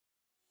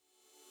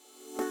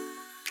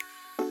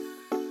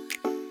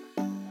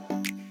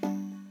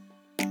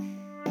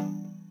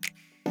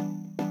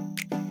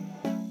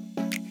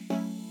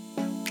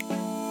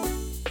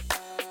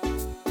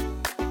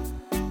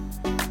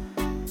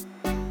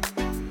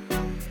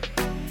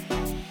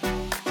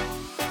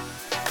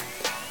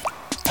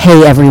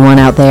Hey everyone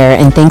out there,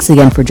 and thanks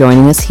again for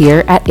joining us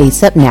here at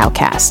ACEP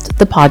Nowcast,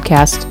 the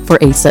podcast for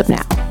ACEP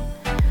Now.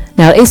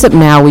 Now at ACEP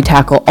Now, we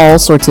tackle all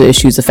sorts of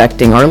issues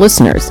affecting our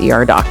listeners,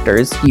 ER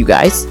doctors, you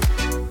guys.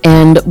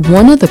 And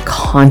one of the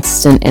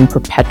constant and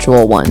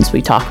perpetual ones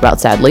we talk about,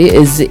 sadly,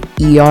 is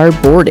ER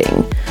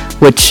boarding,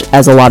 which,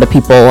 as a lot of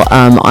people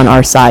on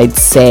our side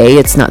say,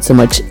 it's not so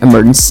much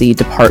emergency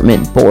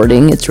department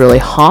boarding, it's really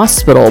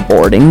hospital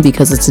boarding,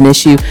 because it's an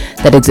issue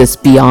that exists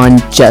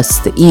beyond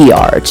just the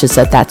ER. It's just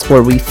that that's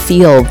where we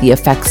feel the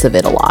effects of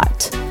it a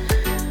lot.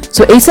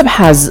 So ACEP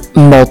has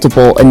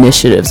multiple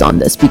initiatives on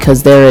this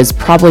because there is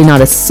probably not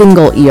a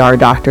single ER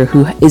doctor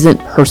who isn't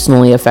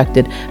personally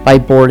affected by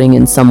boarding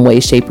in some way,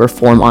 shape, or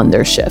form on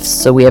their shifts.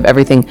 So we have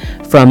everything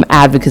from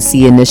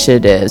advocacy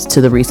initiatives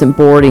to the recent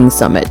boarding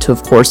summit to,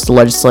 of course, the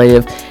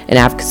legislative and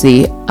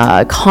advocacy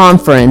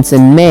conference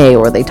in May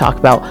where they talk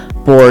about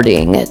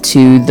boarding,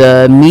 to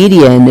the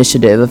media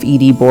initiative of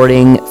ED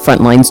boarding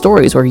frontline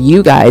stories where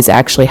you guys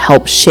actually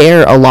help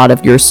share a lot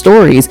of your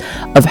stories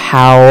of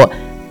how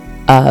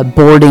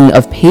boarding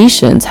of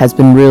patients has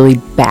been really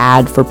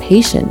bad for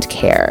patient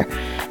care.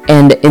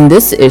 And in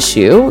this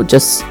issue,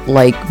 just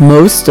like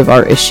most of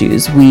our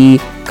issues, we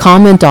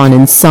comment on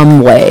in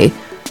some way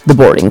the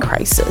boarding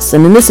crisis.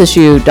 And in this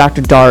issue,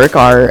 Dr. Dark,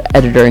 our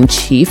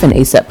editor-in-chief, and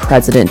ACEP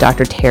president,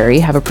 Dr. Terry,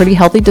 have a pretty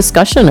healthy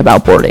discussion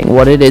about boarding,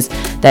 what it is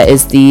that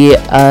is the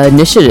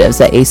initiatives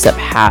that ACEP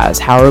has.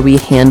 How are we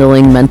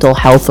handling mental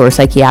health or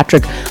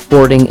psychiatric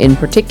boarding in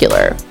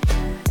particular?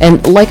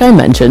 And like I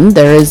mentioned,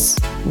 there is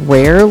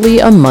rarely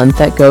a month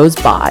that goes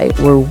by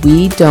where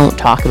we don't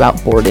talk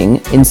about boarding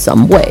in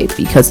some way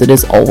because it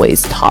is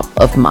always top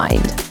of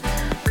mind.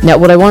 Now,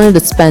 what I wanted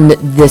to spend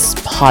this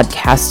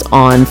podcast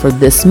on for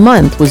this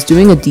month was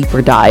doing a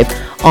deeper dive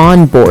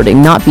on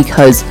boarding, not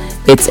because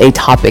it's a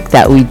topic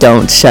that we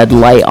don't shed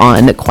light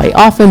on quite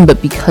often,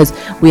 but because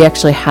we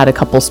actually had a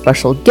couple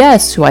special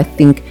guests who I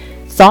think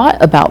thought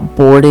about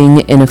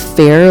boarding in a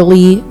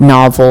fairly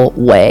novel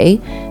way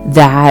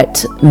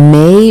that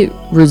may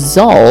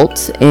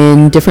result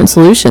in different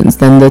solutions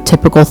than the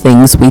typical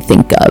things we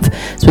think of.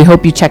 So we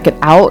hope you check it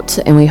out,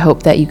 and we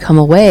hope that you come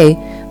away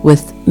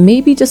with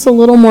maybe just a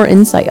little more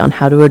insight on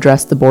how to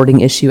address the boarding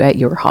issue at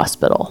your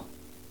hospital.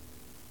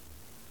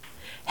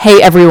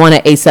 Hey everyone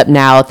at ACEP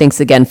Now,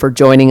 thanks again for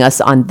joining us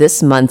on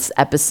this month's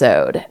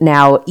episode.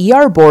 Now,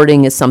 ER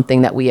boarding is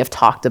something that we have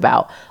talked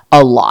about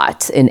a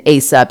lot in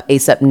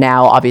ACEP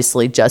Now,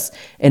 obviously just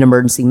in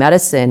emergency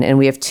medicine. And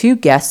we have two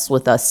guests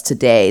with us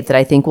today that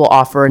I think will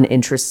offer an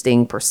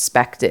interesting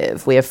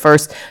perspective. We have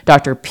first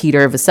Dr.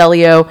 Peter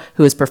Viccellio,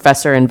 who is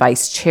professor and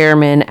vice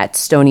chairman at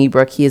Stony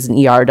Brook. He is an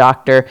ER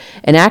doctor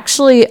and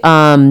actually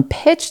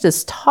pitched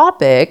this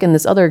topic and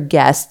this other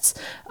guests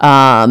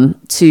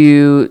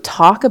to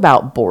talk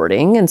about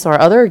boarding. And so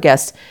our other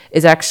guest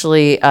is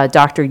actually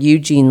Dr.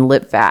 Eugene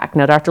Litvak.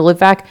 Now, Dr.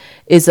 Litvak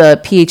is a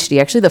PhD,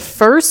 actually the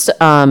first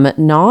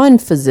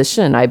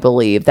non-physician, I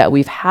believe, that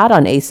we've had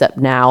on ACEP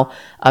Now,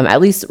 at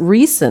least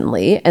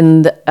recently.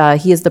 And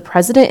he is the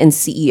president and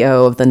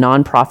CEO of the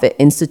nonprofit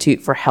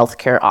Institute for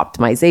Healthcare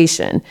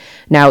Optimization.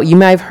 Now, you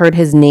may have heard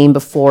his name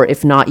before.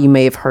 If not, you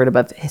may have heard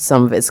about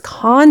some of his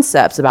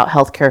concepts about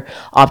healthcare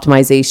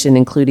optimization,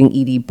 including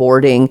ED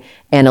boarding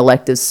and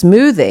elective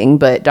smoothing.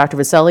 But Dr.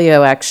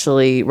 Viccellio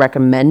actually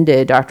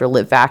recommended Dr.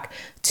 Litvak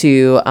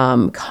to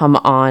come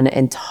on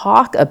and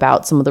talk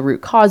about some of the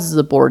root causes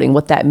of boarding,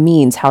 what that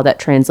means, how that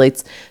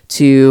translates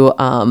to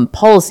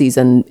policies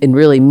and in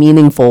really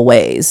meaningful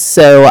ways.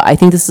 So I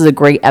think this is a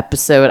great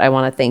episode. I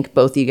want to thank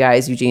both you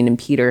guys, Eugene and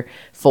Peter,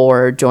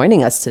 for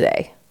joining us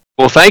today.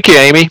 Well, thank you,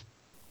 Amy.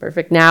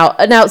 Perfect. Now,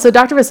 so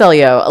Dr.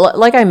 Viccellio,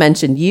 like I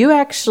mentioned, you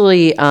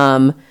actually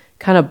kind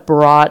of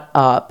brought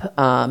up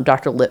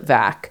Dr.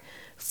 Litvak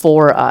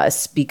for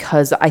us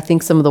because I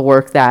think some of the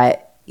work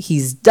that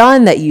he's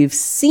done that you've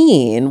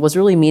seen was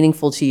really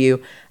meaningful to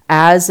you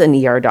as an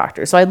ER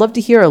doctor. So I'd love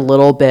to hear a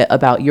little bit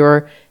about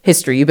your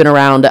history. You've been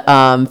around,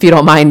 if you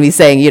don't mind me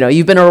saying,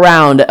 you've been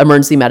around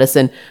emergency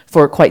medicine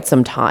for quite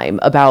some time,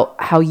 about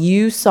how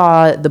you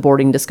saw the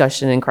boarding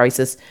discussion and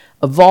crisis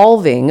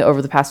evolving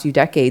over the past few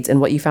decades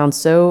and what you found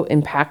so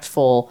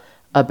impactful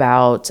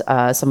about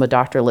some of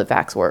Dr.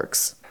 Litvak's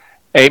works.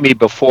 Amy,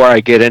 before I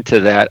get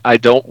into that, I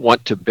don't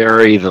want to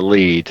bury the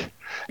lead.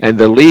 And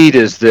the lead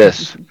is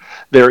this.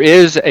 There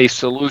is a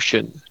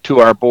solution to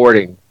our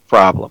boarding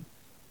problem.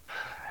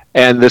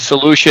 And the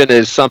solution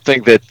is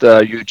something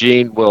that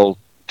Eugene will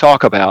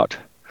talk about.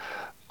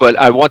 But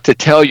I want to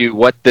tell you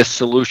what this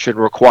solution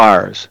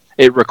requires.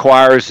 It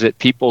requires that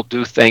people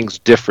do things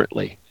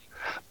differently.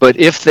 But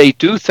if they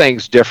do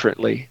things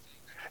differently,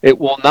 it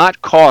will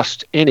not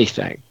cost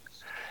anything.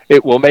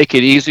 It will make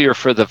it easier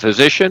for the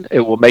physician. It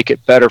will make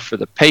it better for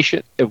the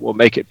patient. It will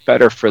make it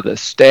better for the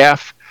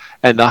staff.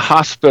 And the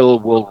hospital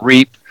will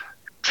reap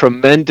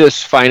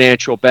tremendous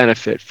financial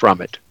benefit from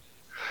it.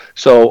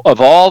 So of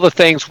all the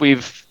things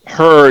we've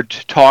heard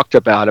talked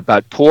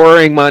about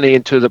pouring money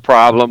into the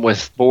problem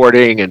with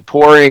boarding and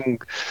pouring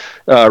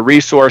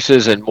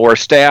resources and more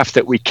staff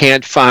that we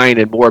can't find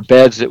and more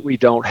beds that we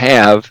don't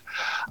have.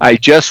 I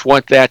just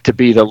want that to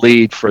be the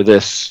lead for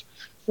this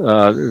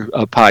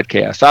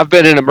podcast. I've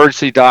been an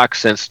emergency doc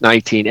since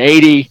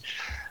 1980.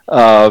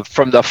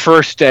 From the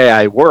first day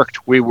I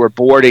worked, we were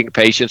boarding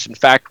patients. In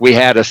fact, we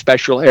had a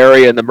special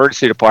area in the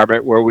emergency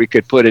department where we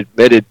could put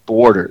admitted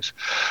boarders.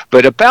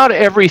 But about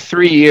every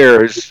 3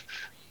 years,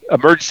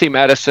 emergency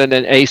medicine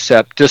and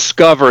ACEP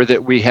discover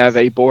that we have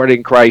a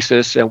boarding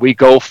crisis, and we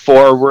go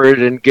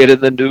forward and get in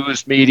the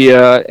news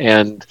media.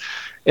 And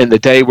in the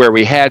day where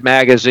we had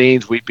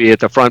magazines, we'd be at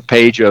the front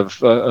page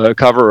of a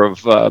cover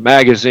of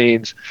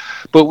magazines.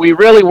 But we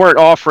really weren't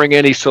offering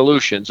any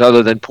solutions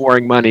other than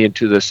pouring money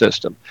into the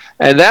system.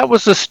 And that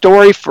was the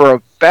story for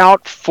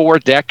about 4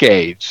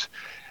 decades.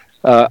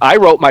 I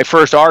wrote my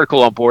first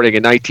article on boarding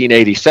in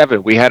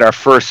 1987. We had our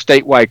first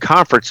statewide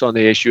conference on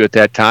the issue at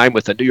that time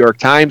with the New York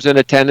Times in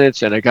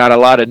attendance, and it got a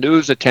lot of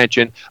news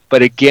attention,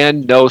 but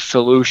again, no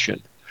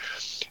solution.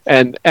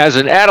 And as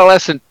an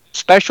adolescent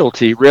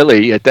specialty,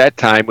 really, at that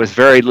time, with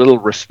very little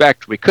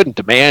respect, we couldn't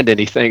demand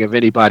anything of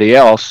anybody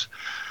else.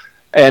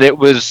 And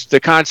the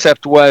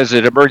concept was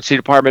that emergency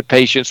department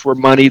patients were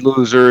money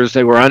losers,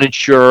 they were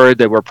uninsured,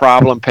 they were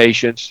problem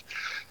patients.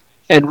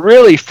 And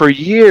really, for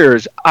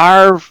years,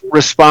 our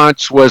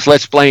response was,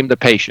 let's blame the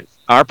patient.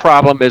 Our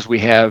problem is we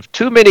have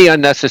too many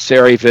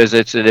unnecessary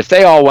visits, and if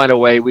they all went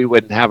away, we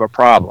wouldn't have a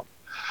problem.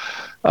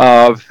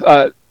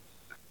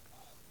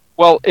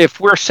 Well, if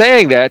we're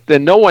saying that,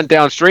 then no one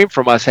downstream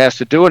from us has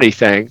to do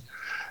anything,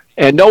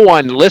 and no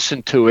one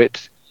listened to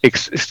it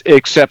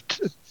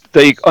except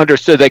they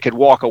understood they could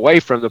walk away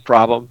from the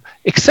problem,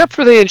 except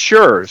for the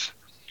insurers,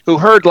 who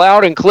heard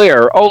loud and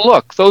clear, oh,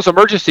 look, those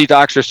emergency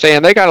docs are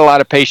saying they got a lot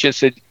of patients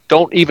that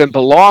don't even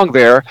belong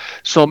there,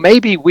 so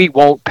maybe we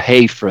won't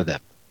pay for them.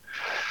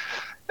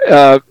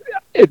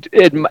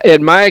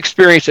 In my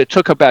experience, it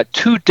took about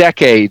 2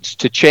 decades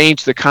to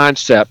change the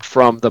concept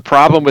from the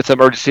problem with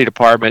emergency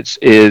departments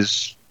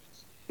is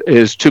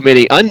too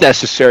many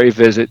unnecessary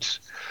visits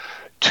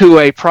to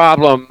a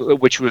problem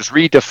which was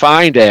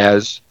redefined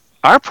as,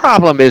 our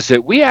problem is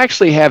that we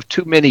actually have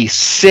too many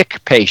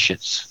sick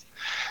patients,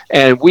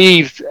 and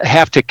we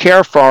have to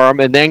care for them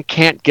and then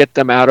can't get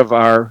them out of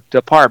our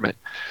department.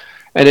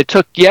 And it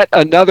took yet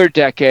another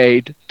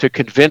decade to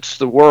convince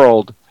the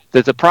world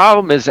that the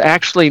problem is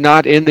actually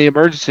not in the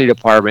emergency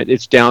department.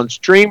 It's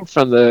downstream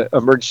from the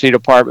emergency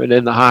department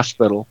in the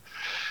hospital.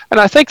 And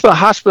I think the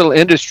hospital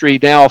industry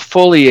now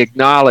fully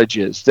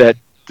acknowledges that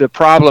the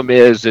problem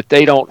is that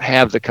they don't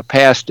have the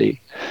capacity,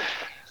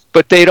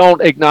 but they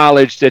don't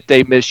acknowledge that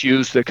they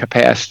misuse the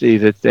capacity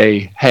that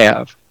they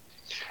have.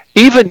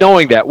 Even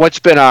knowing that, what's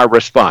been our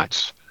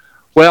response?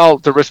 Well,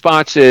 the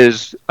response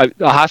is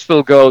the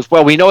hospital goes,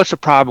 well, we know it's a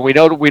problem. We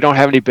know that we don't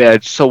have any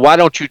beds. So why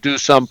don't you do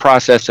some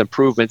process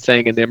improvement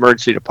thing in the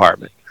emergency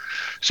department?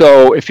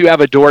 So if you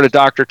have a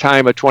door-to-doctor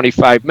time of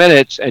 25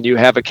 minutes and you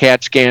have a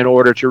CAT scan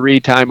order to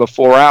read time of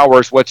 4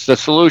 hours, what's the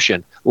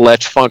solution?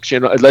 Let's focus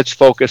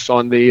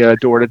on the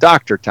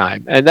door-to-doctor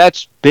time. And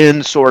that's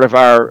been sort of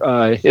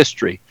our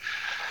history.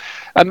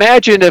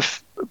 Imagine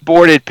if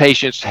boarded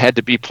patients had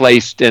to be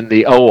placed in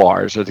the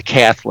ORs or the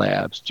cath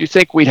labs. Do you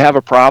think we'd have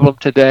a problem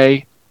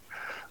today?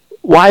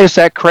 Why is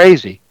that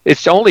crazy?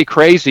 It's only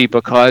crazy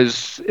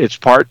because it's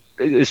part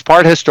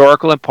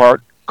historical and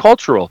part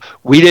cultural.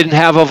 We didn't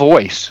have a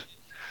voice,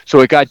 so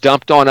it got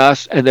dumped on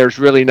us, and there's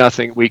really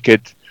nothing we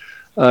could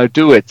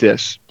do at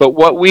this. But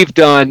what we've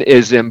done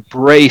is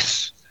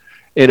embrace,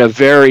 in a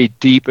very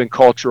deep and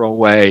cultural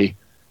way,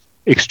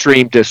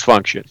 extreme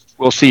dysfunction.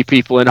 We'll see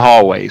people in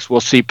hallways.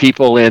 We'll see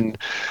people in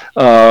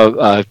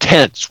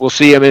tents. We'll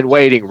see them in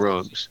waiting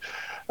rooms.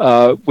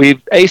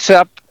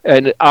 ACEP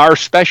and our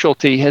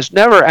specialty has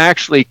never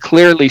actually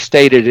clearly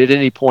stated at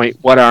any point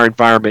what our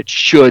environment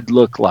should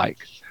look like.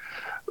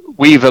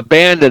 We've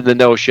abandoned the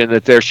notion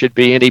that there should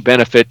be any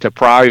benefit to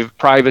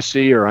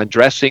privacy or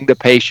undressing the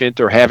patient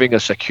or having a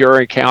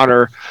secure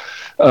encounter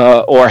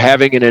or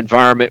having an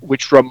environment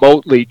which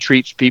remotely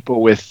treats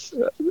people with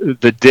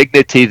the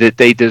dignity that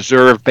they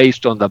deserve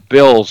based on the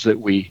bills that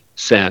we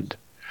send.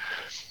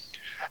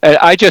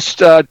 I just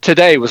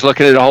today was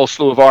looking at a whole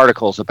slew of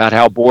articles about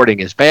how boarding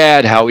is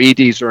bad, how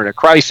EDs are in a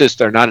crisis,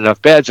 there are not enough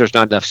beds, there's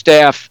not enough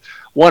staff.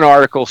 One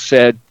article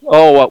said,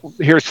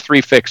 here's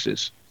 3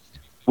 fixes.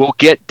 We'll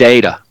get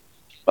data.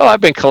 Well,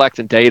 I've been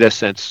collecting data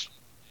since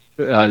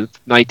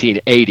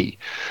 1980.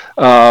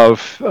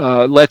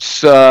 Let's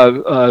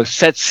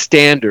set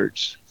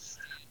standards.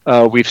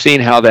 We've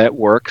seen how that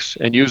works,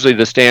 and usually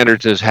the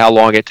standards is how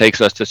long it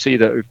takes us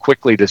to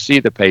quickly see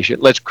the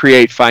patient. Let's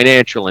create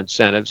financial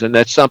incentives, and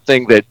that's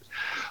something that,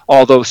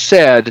 although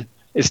said,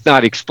 it's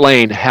not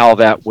explained how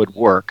that would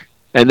work.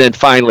 And then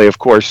finally, of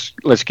course,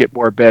 let's get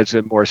more beds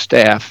and more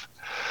staff.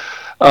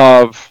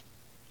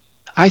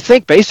 I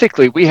think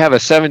basically we have a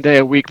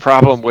 7-day-a-week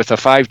problem with a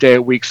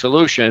 5-day-a-week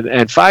solution,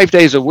 and 5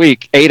 days a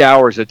week, 8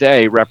 hours a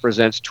day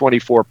represents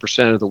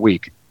 24% of the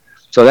week.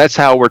 So that's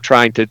how we're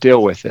trying to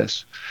deal with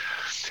this.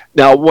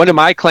 Now, one of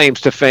my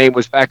claims to fame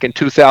was back in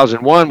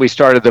 2001, we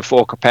started the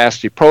full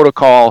capacity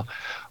protocol,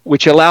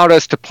 which allowed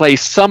us to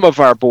place some of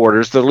our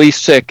boarders, the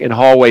least sick, in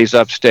hallways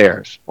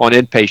upstairs on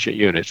inpatient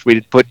units.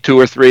 We'd put 2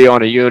 or 3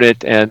 on a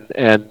unit, and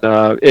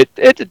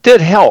it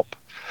did help,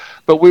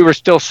 but we were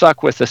still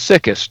stuck with the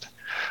sickest.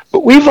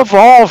 But we've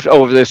evolved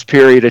over this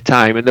period of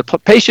time, and the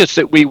patients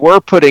that we were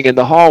putting in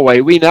the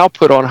hallway, we now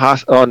put on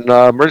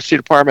emergency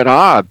department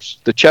OBS,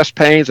 the chest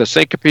pains, the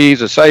syncopes,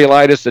 the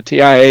cellulitis, the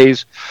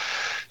TIAs.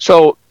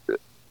 So,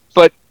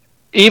 but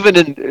even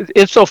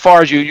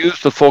insofar as you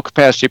use the full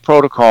capacity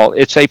protocol,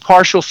 it's a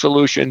partial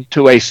solution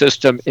to a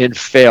system in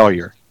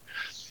failure.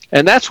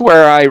 And that's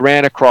where I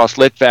ran across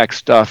Litvak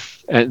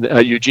stuff and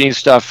Eugene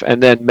stuff,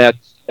 and then met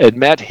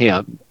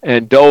him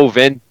and dove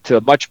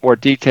into much more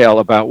detail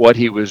about what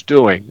he was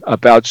doing,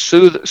 about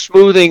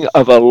smoothing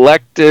of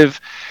elective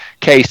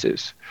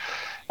cases.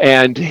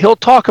 And he'll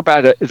talk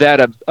about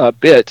that a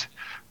bit,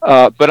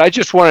 but I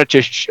just wanted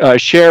to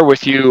share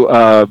with you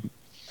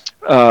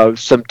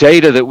some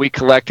data that we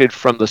collected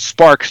from the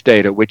Sparks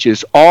data, which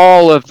is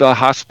all of the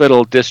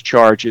hospital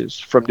discharges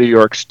from New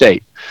York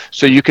State.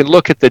 So you can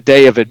look at the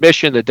day of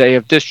admission, the day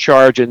of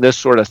discharge, and this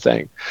sort of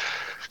thing.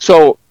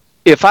 So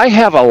if I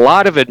have a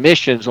lot of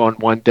admissions on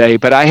one day,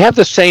 but I have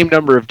the same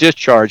number of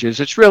discharges,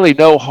 it's really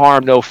no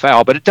harm, no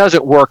foul, but it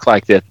doesn't work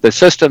like that. The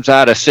system's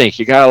out of sync.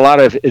 You got a lot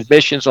of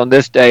admissions on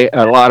this day,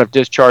 a lot of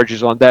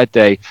discharges on that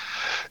day.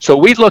 So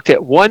we looked at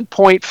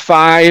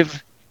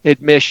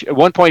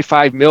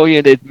 1.5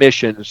 million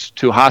admissions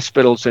to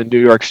hospitals in New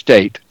York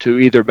State, to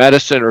either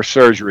medicine or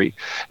surgery,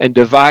 and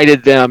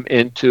divided them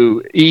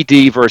into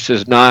ED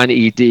versus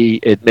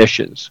non-ED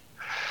admissions.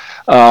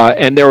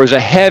 And there was a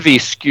heavy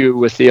skew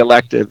with the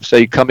electives.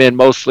 They come in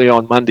mostly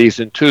on Mondays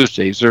and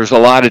Tuesdays. There's a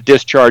lot of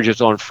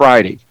discharges on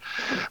Friday.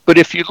 But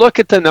if you look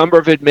at the number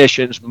of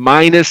admissions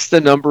minus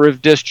the number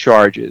of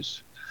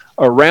discharges,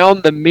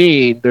 around the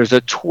mean, there's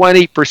a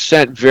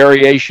 20%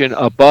 variation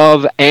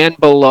above and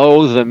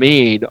below the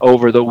mean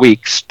over the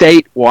week,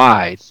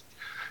 statewide.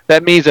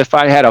 That means if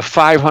I had a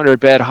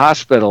 500-bed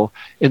hospital,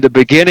 in the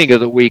beginning of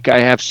the week, I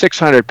have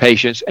 600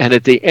 patients, and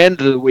at the end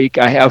of the week,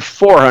 I have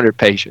 400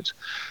 patients.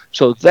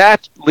 So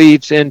that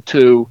leads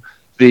into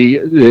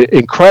the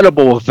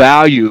incredible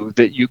value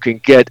that you can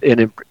get in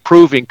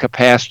improving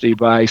capacity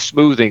by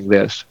smoothing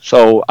this.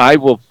 So I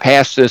will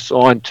pass this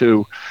on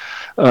to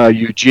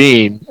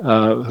Eugene,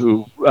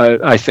 who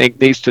I think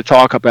needs to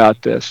talk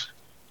about this.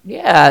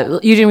 Yeah,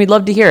 Eugene, we'd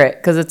love to hear it,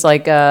 because it's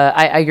like,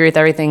 I agree with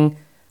everything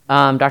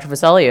Dr.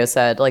 Viccellio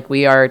said. Like,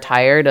 we are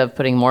tired of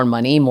putting more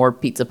money, more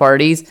pizza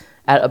parties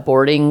at a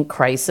boarding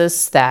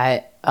crisis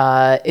that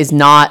is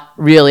not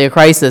really a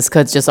crisis,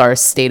 because it's just our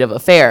state of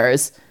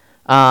affairs.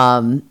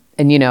 And,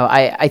 you know,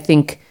 I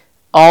think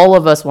all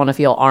of us want to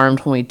feel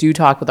armed when we do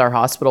talk with our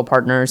hospital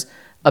partners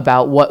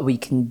about what we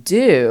can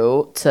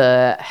do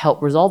to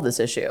help resolve this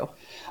issue.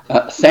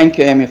 Thank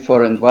you, Amy,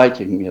 for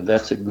inviting me.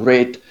 That's a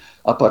great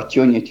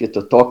opportunity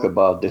to talk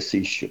about this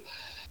issue.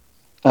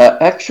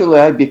 Actually,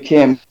 I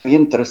became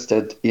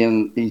interested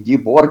in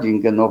ED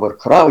boarding and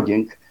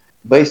overcrowding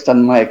based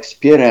on my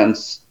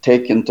experience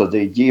taken to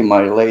the ED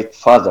my late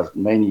father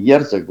many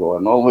years ago,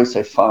 and always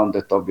I found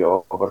it to be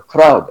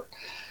overcrowded.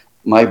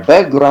 My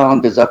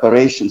background is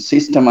operations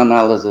system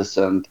analysis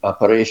and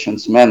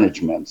operations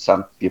management.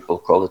 Some people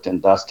call it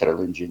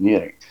industrial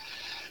engineering.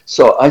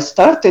 So I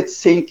started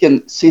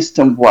thinking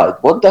system-wide.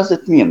 What does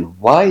it mean?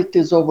 Why it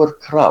is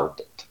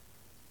overcrowded?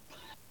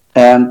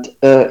 And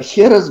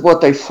here is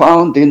what I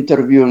found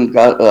interviewing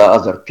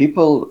other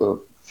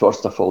people.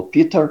 First of all,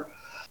 Peter.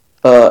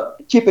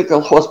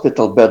 Typical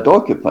hospital bed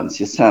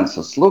occupancy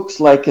census looks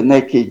like an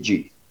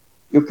EKG.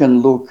 You can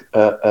look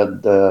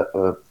at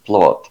the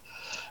plot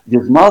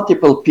with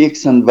multiple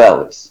peaks and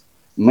valleys.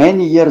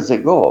 Many years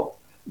ago,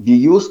 we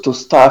used to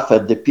staff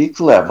at the peak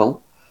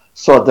level,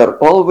 so there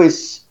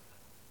always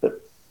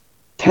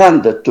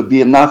tended to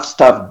be enough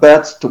staff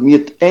beds to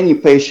meet any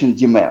patient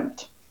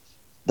demand.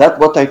 That's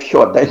what I've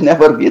heard. I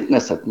never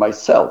witnessed it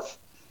myself.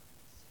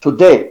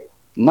 Today,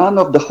 none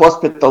of the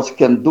hospitals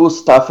can do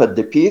staff at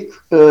the peak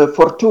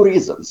for two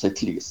reasons,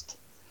 at least.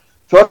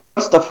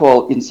 First of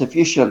all,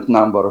 insufficient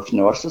number of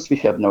nurses. We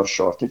have nurse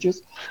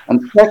shortages.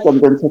 And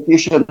second,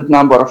 insufficient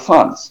number of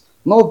funds.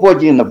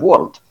 Nobody in the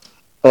world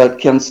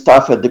can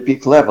staff at the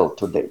peak level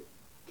today.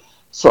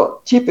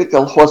 So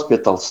typical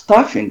hospital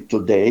staffing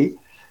today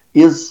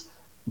is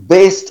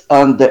based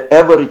on the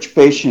average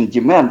patient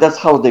demand. That's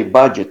how they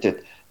budget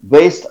it,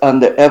 based on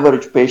the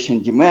average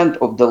patient demand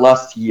of the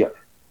last year.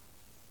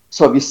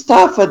 So we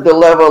staff at the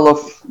level of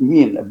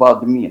mean,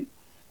 about the mean.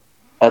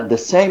 At the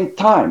same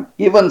time,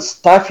 even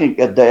staffing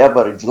at the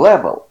average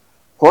level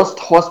cost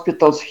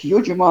hospitals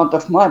huge amount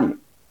of money.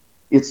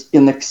 It's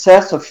in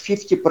excess of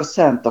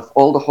 50% of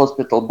all the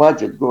hospital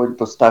budget going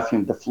to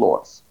staffing the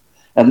floors.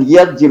 And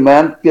yet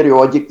demand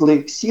periodically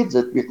exceeds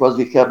it because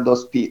we have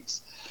those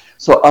peaks.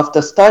 So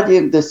after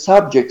studying this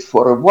subject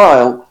for a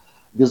while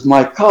with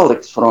my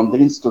colleagues from the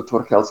Institute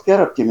for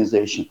Healthcare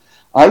Optimization,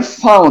 I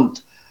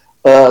found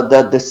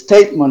that the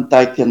statement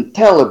I can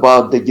tell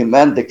about the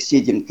demand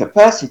exceeding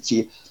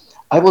capacity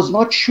I was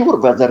not sure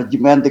whether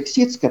demand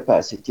exceeds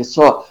capacity.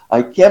 So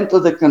I came to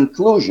the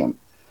conclusion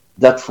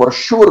that for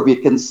sure we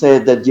can say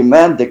that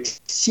demand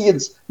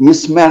exceeds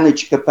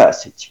mismanaged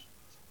capacity.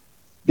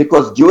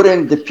 Because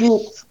during the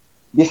peak,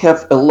 we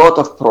have a lot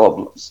of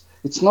problems.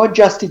 It's not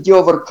just the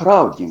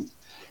overcrowding.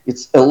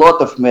 It's a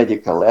lot of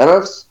medical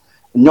errors.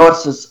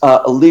 Nurses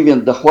are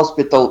leaving the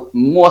hospital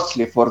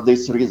mostly for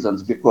these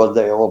reasons because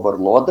they are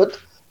overloaded.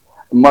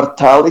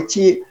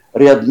 Mortality,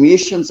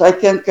 readmissions, I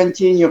can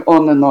continue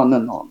on and on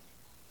and on.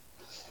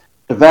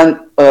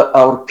 When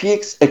our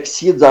peaks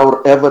exceed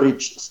our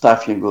average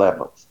staffing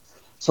levels.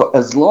 So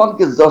as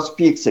long as those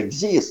peaks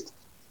exist,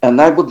 and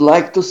I would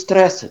like to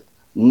stress it,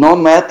 no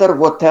matter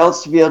what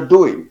else we are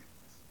doing,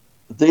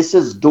 this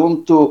is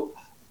doomed to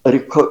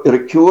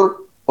recur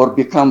or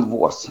become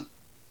worse.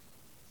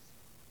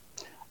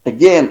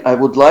 Again, I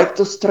would like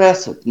to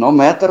stress it, no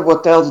matter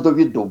what else do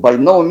we do. By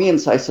no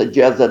means I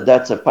suggest that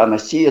that's a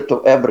panacea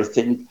to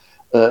everything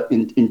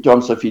in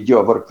terms of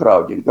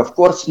overcrowding. Of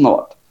course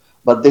not.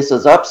 But this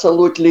is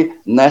absolutely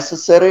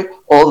necessary,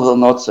 although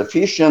not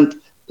sufficient,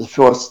 the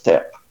first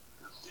step.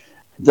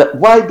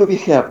 Why do we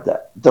have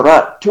that? There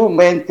are two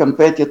main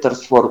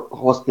competitors for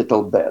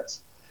hospital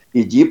beds,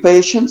 ED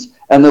patients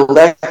and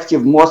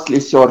elective, mostly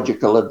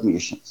surgical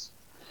admissions.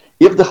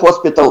 If the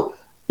hospital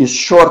is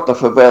short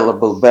of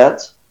available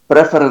beds,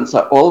 preference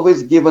are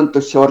always given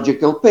to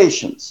surgical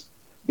patients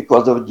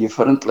because of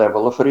different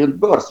level of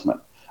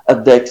reimbursement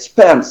at the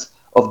expense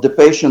of the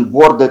patient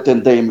warded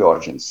in the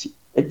emergency.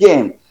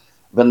 Again,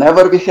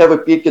 whenever we have a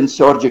peak in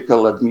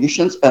surgical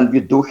admissions, and we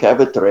do have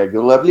it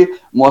regularly,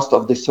 most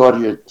of the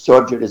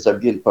surgeries are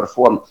being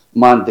performed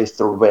Mondays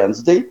through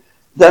Wednesday,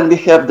 then we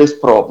have this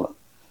problem.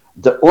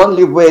 The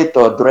only way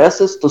to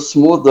address is to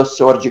smooth the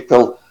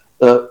surgical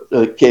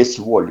case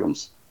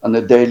volumes on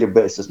a daily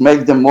basis,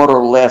 make them more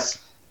or less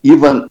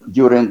even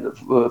during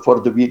for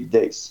the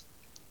weekdays.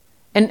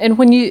 And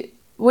when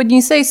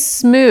you say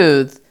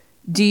smooth,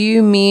 do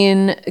you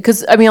mean,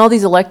 because I mean all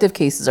these elective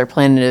cases are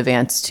planned in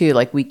advance too,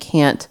 like we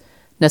can't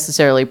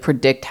necessarily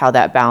predict how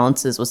that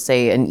balances with,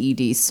 say, an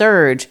ED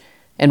surge.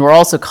 And we're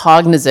also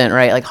cognizant,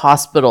 right? Like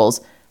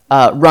hospitals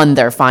run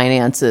their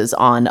finances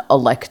on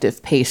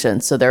elective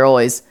patients. So they're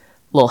always a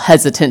little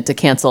hesitant to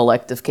cancel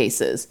elective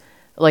cases.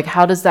 Like,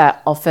 how does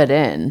that all fit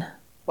in?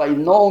 By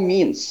no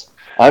means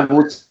I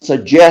would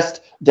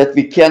suggest that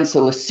we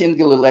cancel a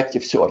single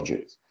elective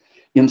surgery.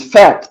 In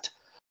fact,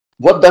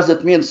 what does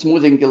it mean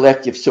smoothing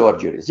elective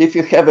surgeries? If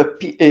you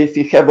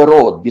have a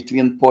road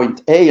between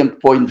point A and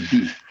point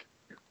B,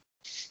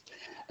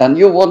 and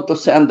you want to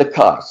send the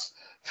cars.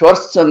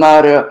 First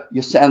scenario,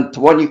 you send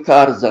 20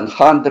 cars, then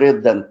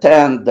 100, then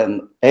 10,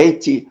 then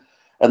 80.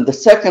 And the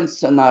second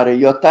scenario,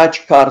 you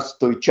attach cars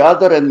to each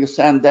other and you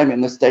send them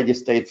in a steady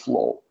state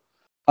flow.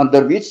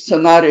 Under which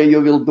scenario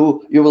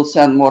you will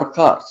send more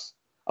cars?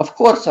 Of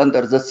course,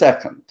 under the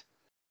second.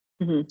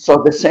 Mm-hmm.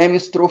 So the same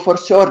is true for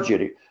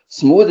surgery.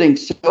 Smoothing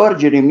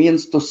surgery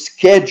means to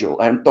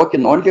schedule. I'm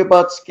talking only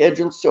about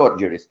scheduled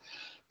surgeries.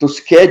 To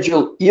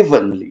schedule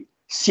evenly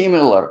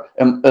similar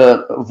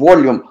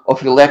volume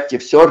of elective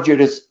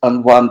surgeries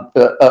on one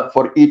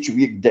for each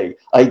weekday,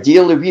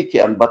 ideally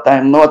weekend, but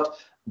I'm not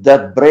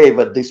that brave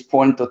at this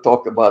point to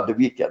talk about the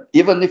weekend.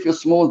 Even if you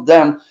smooth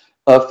them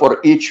for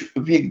each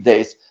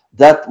weekdays,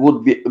 that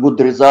would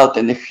result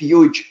in a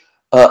huge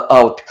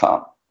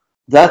outcome.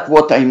 That's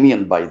what I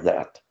mean by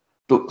that.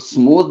 To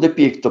smooth the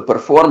peak, to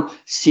perform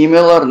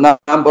similar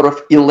number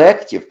of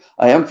elective,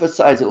 I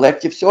emphasize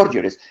elective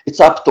surgeries. It's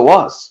up to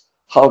us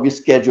how we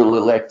schedule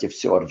elective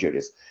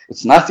surgeries.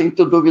 It's nothing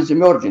to do with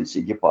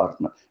emergency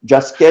department.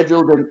 Just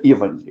schedule them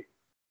evenly.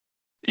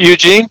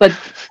 Eugene,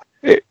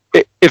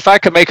 if I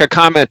could make a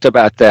comment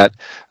about that,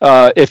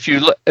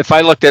 if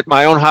I looked at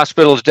my own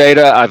hospital's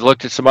data, I've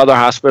looked at some other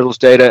hospitals'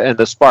 data and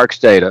the Sparks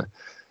data,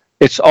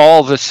 it's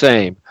all the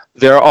same.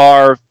 There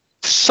are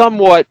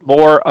somewhat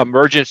more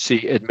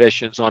emergency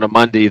admissions on a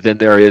Monday than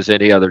there is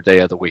any other day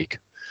of the week,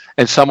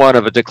 and somewhat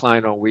of a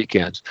decline on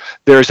weekends.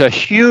 There's a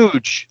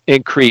huge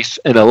increase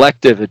in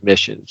elective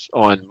admissions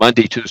on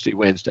Monday, Tuesday,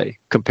 Wednesday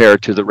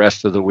compared to the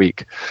rest of the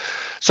week.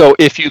 So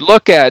if you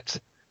look at,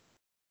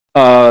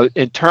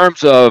 in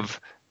terms of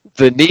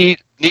the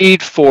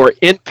need for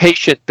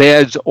inpatient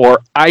beds or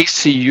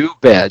ICU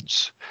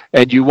beds,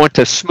 and you want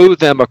to smooth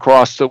them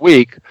across the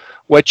week,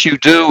 what you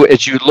do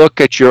is you look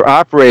at your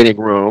operating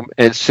room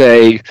and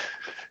say,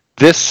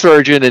 this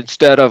surgeon,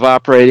 instead of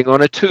operating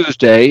on a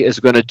Tuesday, is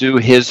going to do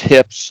his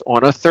hips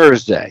on a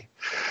Thursday.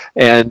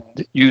 And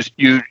you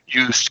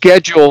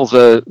schedule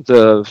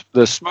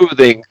the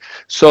smoothing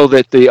so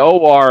that the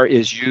OR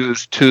is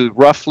used to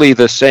roughly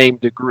the same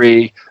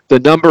degree. The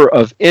number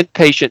of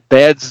inpatient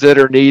beds that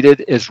are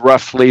needed is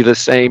roughly the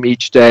same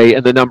each day,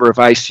 and the number of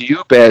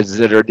ICU beds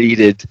that are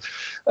needed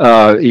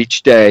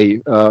each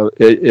day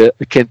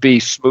it can be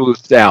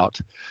smoothed out.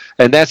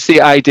 And that's the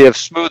idea of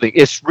smoothing.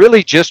 It's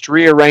really just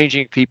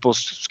rearranging people's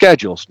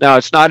schedules. Now,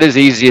 it's not as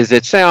easy as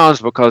it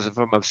sounds, because if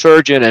I'm a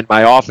surgeon and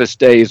my office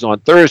day is on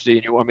Thursday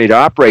and you want me to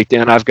operate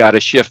then, I've got to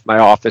shift my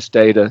office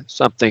day to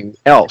something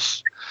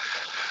else.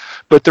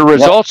 But the Yep.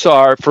 results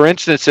are, for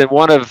instance, in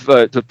one of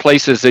the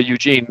places that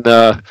Eugene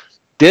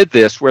did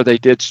this, where they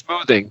did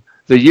smoothing,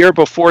 the year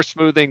before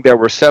smoothing, there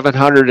were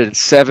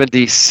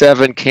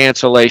 777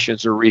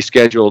 cancellations or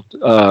rescheduled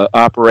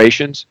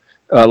operations,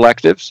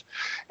 electives.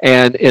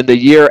 And in the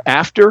year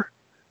after,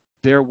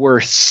 there were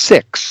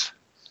 6.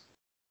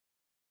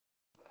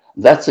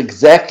 That's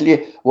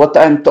exactly what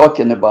I'm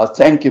talking about.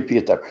 Thank you,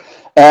 Peter.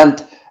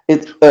 And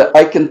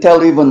I can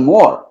tell even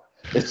more.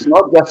 It's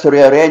not just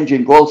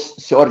rearranging all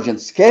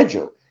surgeons'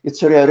 schedule.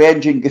 It's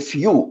rearranging a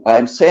few.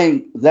 I'm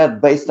saying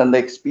that based on the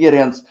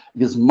experience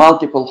with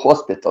multiple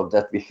hospitals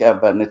that we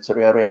have, and it's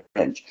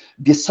rearranged.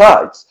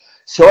 Besides,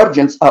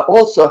 surgeons are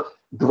also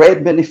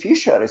great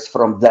beneficiaries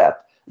from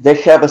that. They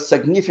have a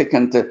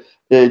significant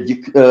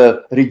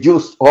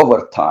reduced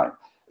overtime.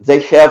 They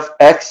have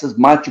access,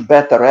 much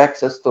better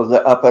access to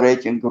the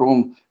operating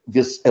room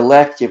with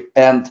elective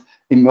and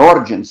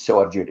emergent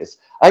surgeries.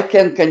 I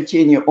can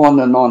continue on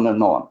and on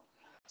and on.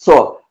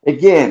 So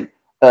again,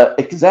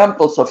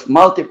 examples of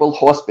multiple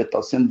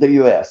hospitals in the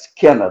US,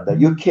 Canada,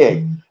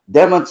 UK,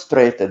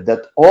 demonstrated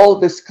that all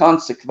these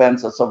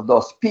consequences of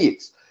those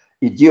peaks,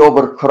 ED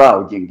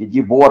overcrowding,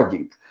 ED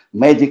boarding,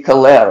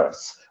 medical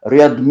errors,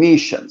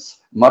 readmissions,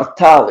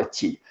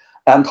 mortality,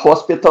 and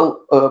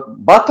hospital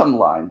bottom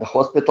line, the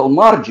hospital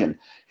margin,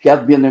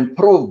 have been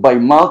improved by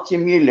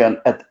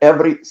multi-million at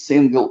every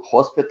single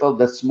hospital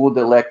that smooth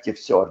elective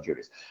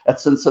surgeries.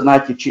 At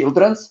Cincinnati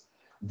Children's,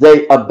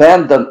 they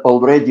abandoned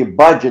already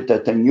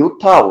budgeted a new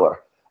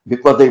tower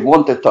because they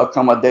wanted to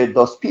accommodate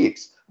those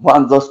peaks.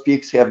 Once those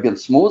peaks have been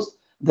smoothed,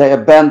 they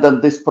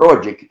abandoned this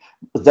project,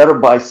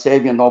 thereby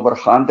saving over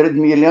 100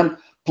 million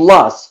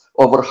plus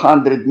over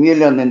 100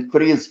 million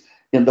increase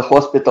in the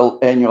hospital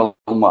annual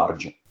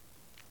margin.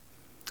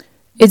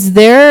 Is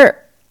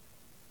there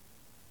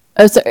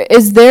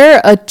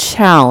a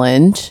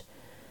challenge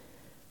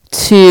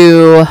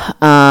to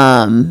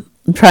I'm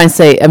trying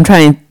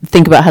to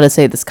think about how to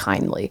say this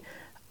kindly.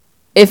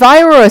 If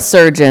I were a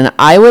surgeon,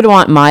 I would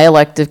want my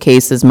elective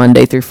cases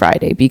Monday through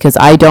Friday because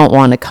I don't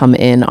want to come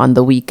in on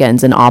the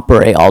weekends and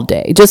operate all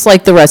day. Just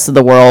like the rest of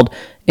the world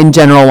in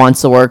general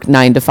wants to work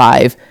 9 to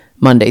 5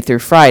 Monday through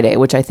Friday,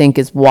 which I think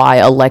is why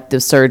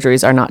elective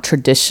surgeries are not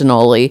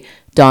traditionally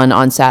done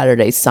on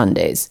Saturdays,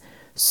 Sundays.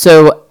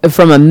 So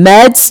from a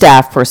med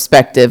staff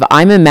perspective,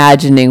 I'm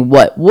imagining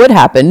what would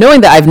happen, knowing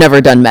that I've never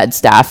done med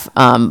staff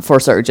for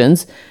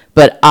surgeons,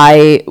 but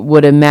I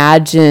would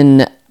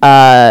imagine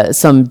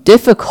some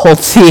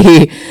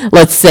difficulty,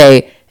 let's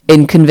say,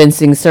 in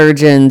convincing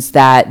surgeons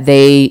that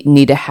they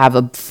need to have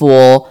a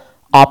full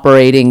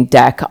operating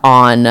deck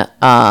on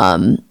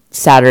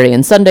Saturday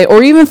and Sunday,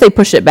 or even if they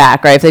push it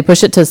back, right? If they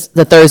push it to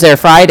the Thursday or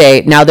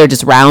Friday, now they're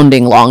just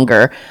rounding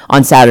longer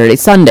on Saturday,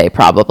 Sunday,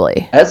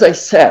 probably. As I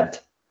said,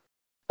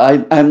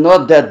 I'm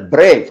not that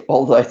brave,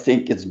 although I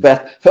think it's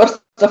better.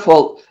 First of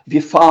all, we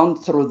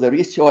found through the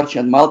research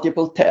and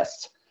multiple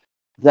tests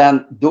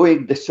that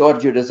doing the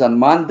surgeries on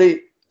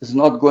Monday is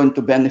not going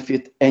to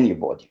benefit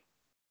anybody.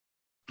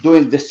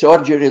 Doing the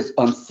surgeries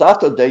on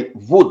Saturday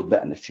would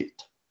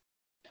benefit.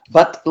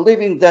 But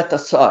leaving that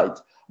aside,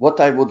 what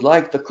I would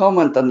like to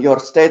comment on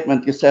your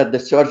statement, you said the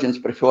surgeons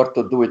prefer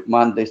to do it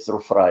Monday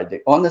through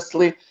Friday.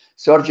 Honestly,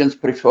 surgeons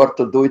prefer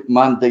to do it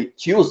Monday,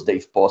 Tuesday,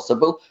 if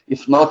possible,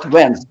 if not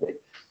Wednesday.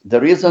 The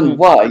reason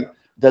why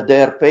that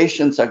their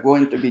patients are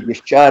going to be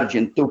discharged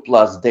in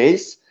 2+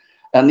 days,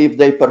 and if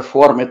they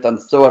perform it on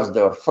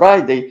Thursday or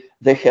Friday,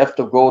 they have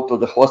to go to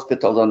the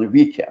hospital on the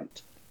weekend.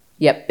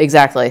 Yep,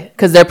 exactly,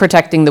 because they're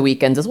protecting the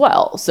weekends as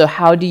well. So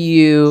how do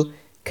you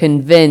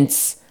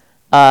convince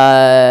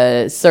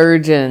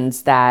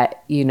surgeons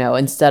that,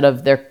 instead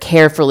of their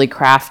carefully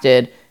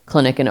crafted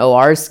clinic and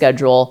OR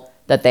schedule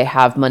that they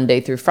have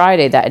Monday through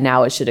Friday, that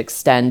now it should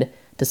extend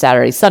to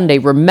Saturday, Sunday,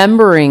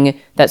 remembering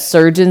that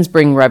surgeons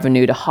bring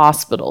revenue to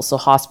hospitals. So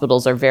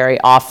hospitals are very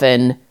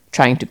often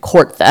trying to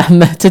court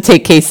them to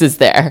take cases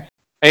there.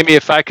 Amy,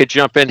 if I could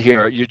jump in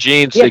here,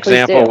 Eugene's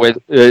example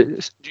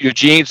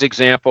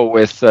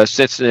with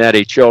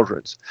Cincinnati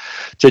Children's,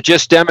 to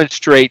just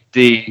demonstrate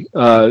the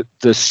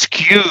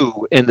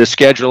skew in the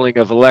scheduling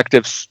of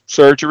elective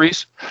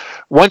surgeries.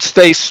 Once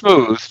they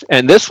smoothed,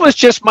 and this was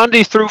just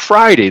Monday through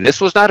Friday.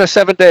 This was not a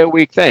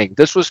 7-day-a-week thing.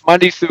 This was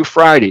Monday through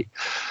Friday.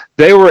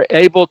 They were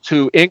able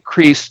to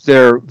increase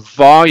their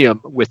volume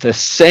with the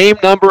same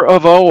number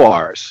of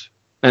ORs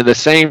and the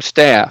same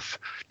staff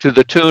to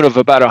the tune of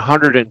about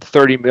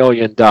 $130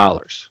 million.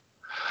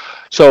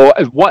 So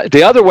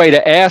the other way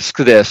to ask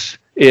this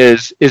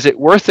is it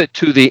worth it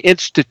to the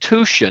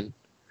institution?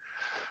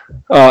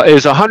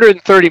 Is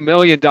 $130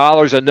 million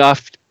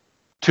enough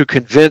to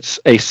convince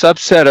a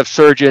subset of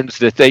surgeons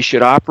that they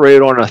should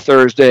operate on a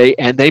Thursday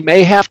and they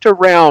may have to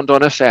round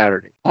on a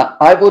Saturday?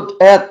 I would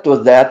add to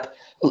that.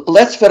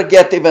 Let's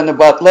forget even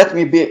about,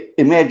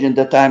 imagine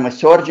that I'm a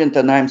surgeon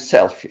and I'm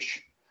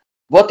selfish.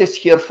 What is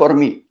here for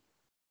me?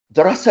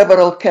 There are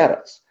several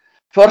carrots.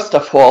 First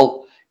of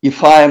all,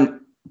 if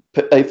I'm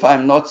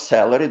not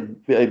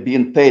salaried,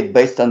 being paid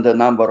based on the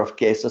number of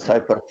cases I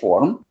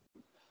perform,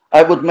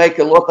 I would make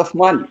a lot of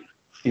money.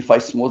 if I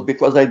smooth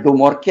because I do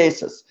more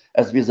cases,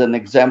 as with an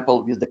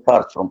example with the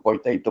cars from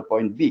point A to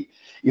point B.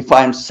 If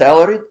I'm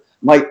salaried,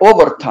 my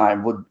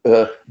overtime would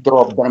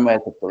drop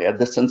dramatically. At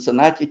the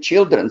Cincinnati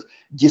Children's,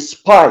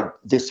 despite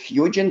this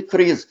huge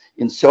increase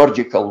in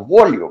surgical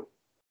volume,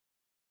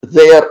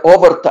 their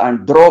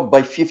overtime dropped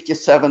by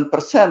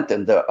 57%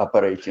 in the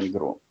operating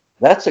room.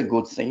 That's a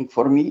good thing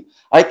for me.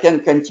 I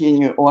can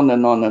continue on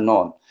and on and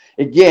on.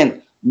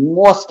 Again,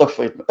 most of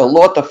it, a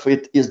lot of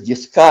it is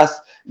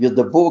discussed with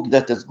the book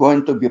that is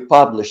going to be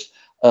published.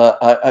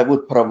 I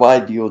would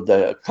provide you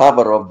the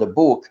cover of the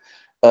book,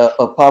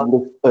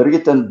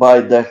 written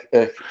by the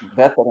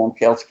veteran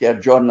healthcare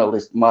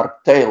journalist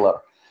Mark Taylor,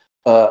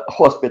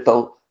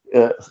 Hospital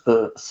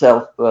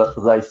Self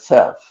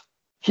Thyself,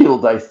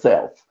 Heal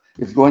Thyself.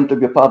 It's going to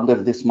be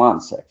published this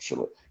month,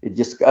 actually.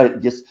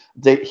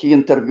 He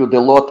interviewed a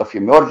lot of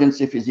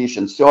emergency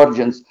physicians,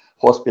 surgeons,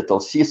 hospital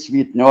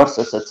C-suite,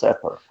 nurses,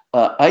 etc.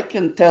 I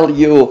can tell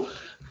you,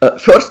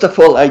 first of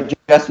all, I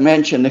just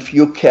mentioned a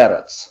few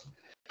carrots.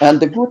 And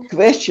the good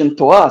question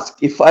to ask,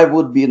 if I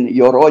would be in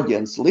your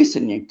audience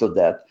listening to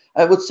that,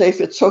 I would say,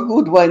 if it's so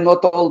good, why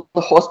not all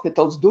the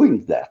hospitals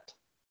doing that?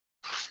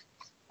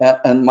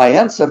 And my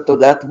answer to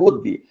that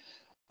would be,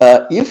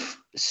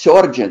 if,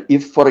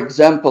 for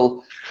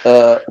example,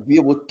 we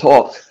would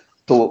talk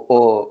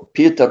to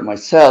Peter,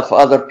 myself,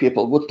 other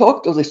people would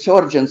talk to the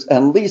surgeons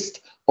and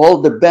list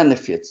all the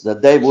benefits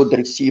that they would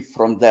receive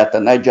from that.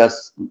 And I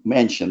just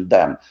mentioned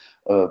them,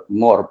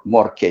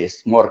 more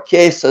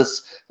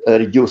cases,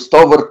 reduced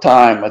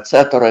overtime,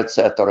 etc.,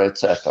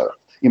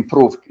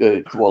 improved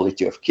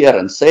quality of care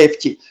and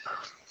safety.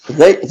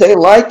 They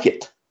like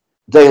it.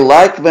 They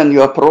like when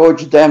you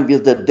approach them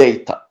with the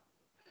data.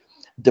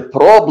 The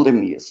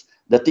problem is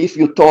that if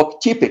you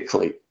talk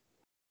typically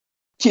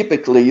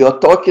you're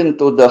talking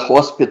to the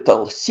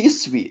hospital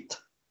C-suite,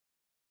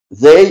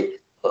 their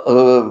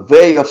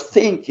way of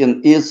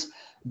thinking is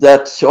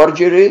that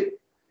surgery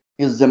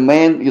is the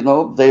main,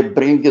 they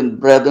bring in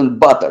bread and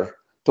butter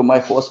to my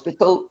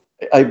hospital,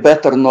 I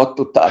better not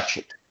to touch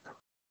it.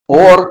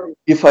 Or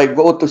if I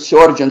go to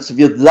surgeons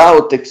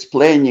without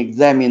explaining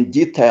them in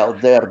detail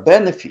their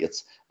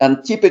benefits,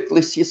 and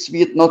typically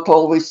C-suite not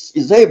always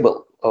is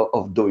able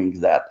of doing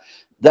that,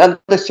 then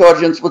the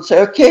surgeons would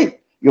say, okay,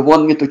 you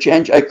want me to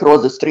change? I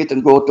cross the street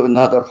and go to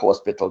another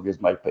hospital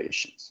with my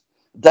patients.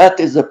 That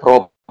is a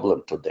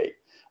problem today.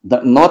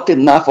 Not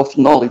enough of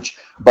knowledge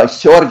by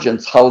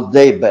surgeons how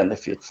they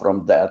benefit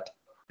from that.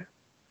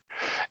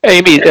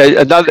 Amy,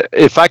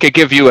 if I could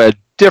give you a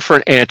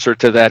different answer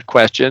to that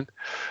question,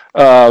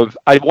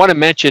 I want to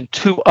mention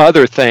two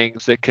other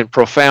things that can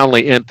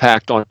profoundly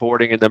impact on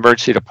boarding in the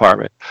emergency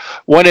department.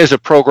 One is a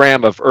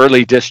program of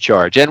early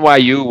discharge.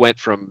 NYU went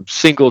from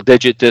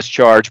single-digit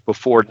discharge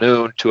before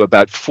noon to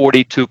about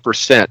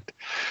 42%,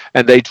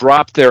 and they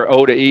dropped their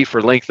O to E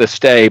for length of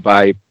stay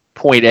by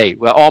 0.8,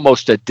 well,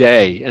 almost a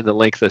day in the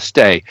length of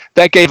stay.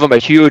 That gave them a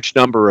huge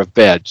number of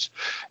beds.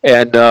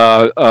 And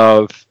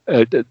that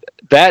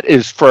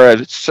is, for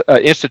an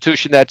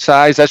institution that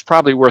size, that's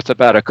probably worth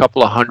about a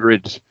couple of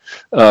 $100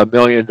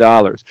 million.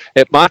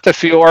 At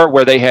Montefiore,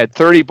 where they had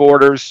 30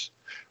 boarders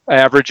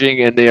averaging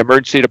in the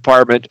emergency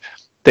department,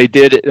 they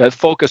did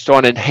focused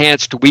on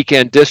enhanced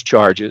weekend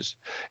discharges.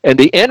 And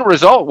the end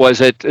result was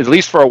that, at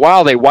least for a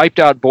while, they wiped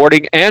out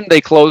boarding and they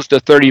closed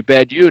a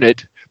 30-bed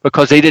unit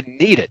because they didn't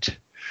need it.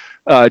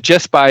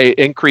 Just by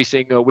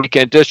increasing a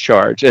weekend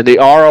discharge. And the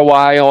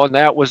ROI on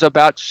that was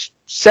about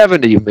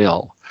 70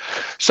 mil.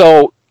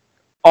 So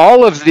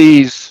all of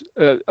these,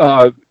 at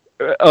a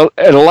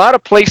lot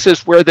of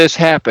places where this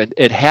happened,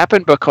 it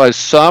happened because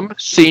some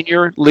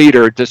senior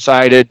leader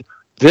decided,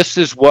 this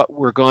is what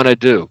we're going to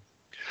do.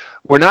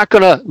 We're not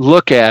going to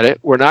look at it.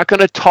 We're not going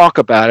to talk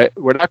about it.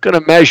 We're not going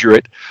to measure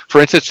it. For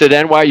instance, at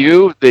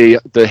NYU,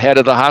 the head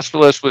of the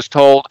hospitalist was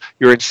told,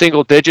 you're in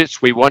single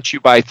digits. We want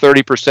you by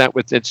 30%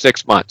 within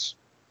 6 months.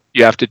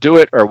 You have to do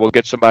it or we'll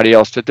get somebody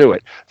else to do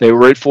it. They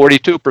were at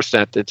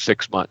 42% in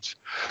 6 months.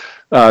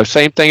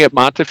 Same thing at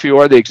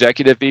Montefiore. The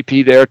executive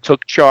VP there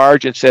took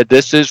charge and said,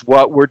 this is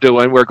what we're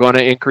doing. We're going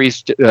to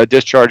increase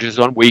discharges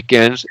on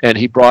weekends. And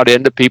he brought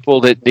in the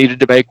people that needed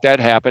to make that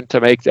happen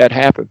to make that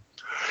happen.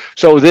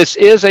 So this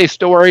is a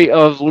story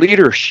of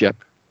leadership.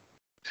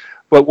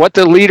 But what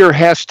the leader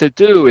has to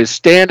do is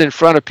stand in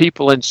front of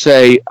people and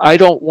say, I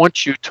don't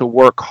want you to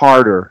work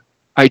harder.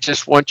 I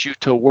just want you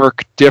to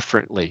work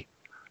differently.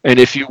 And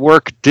if you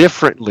work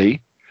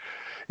differently,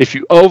 if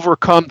you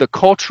overcome the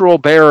cultural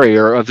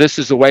barrier of this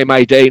is the way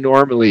my day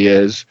normally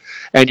is,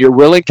 and you're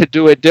willing to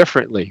do it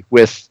differently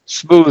with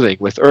smoothing,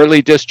 with early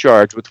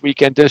discharge, with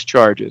weekend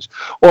discharges,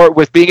 or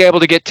with being able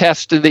to get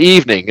tests in the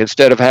evening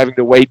instead of having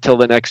to wait till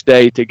the next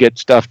day to get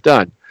stuff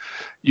done,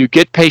 you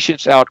get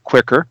patients out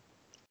quicker.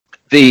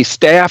 The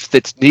staff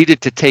that's needed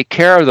to take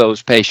care of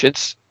those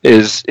patients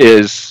is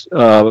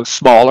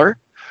smaller,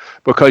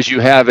 because you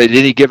have at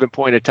any given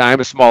point in time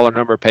a smaller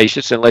number of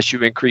patients unless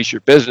you increase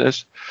your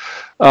business.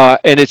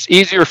 And it's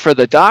easier for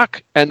the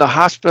doc, and the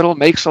hospital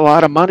makes a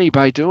lot of money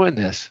by doing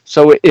this.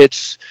 So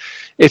it's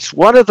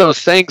one of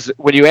those things that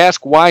when you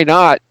ask why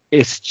not,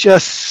 it's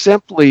just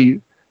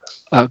simply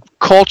a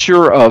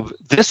culture of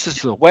this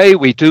is the way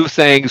we do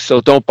things,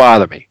 so don't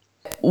bother me.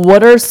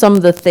 What are some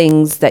of the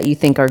things that you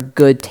think are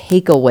good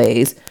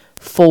takeaways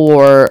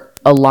for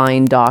a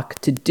line doc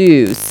to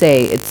do,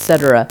 say,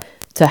 etc.,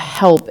 to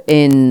help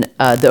in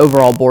the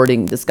overall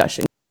boarding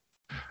discussion?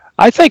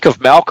 I think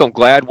of Malcolm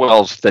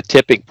Gladwell's The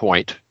Tipping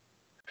Point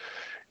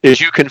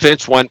is you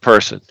convince one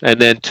person, and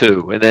then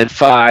 2, and then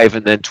 5,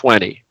 and then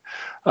 20.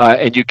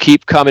 And you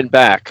keep coming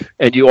back.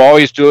 And you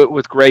always do it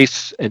with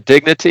grace and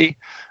dignity.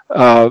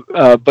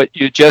 But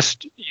you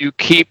just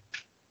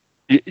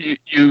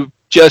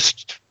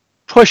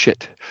push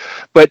it.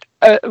 But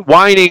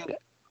whining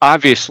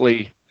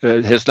obviously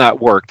has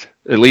not worked,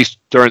 at least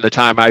during the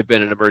time I've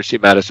been in emergency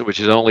medicine, which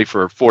is only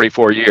for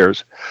 44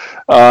 years.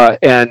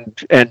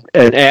 And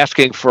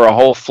asking for a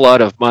whole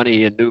flood of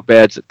money in new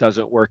beds, it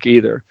doesn't work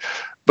either.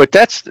 But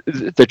that's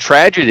the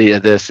tragedy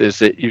of this, is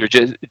that you're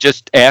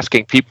just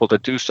asking people to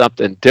do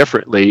something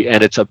differently,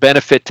 and it's a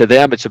benefit to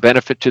them, it's a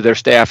benefit to their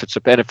staff, it's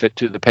a benefit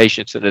to the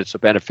patients, and it's a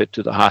benefit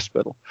to the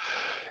hospital.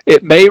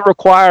 It may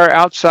require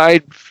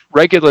outside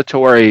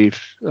regulatory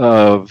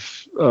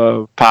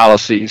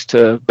policies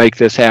to make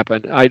this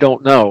happen. I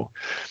don't know.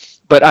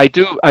 But I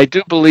do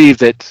believe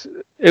that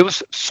it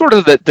was sort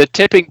of the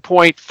tipping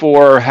point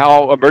for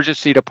how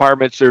emergency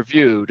departments are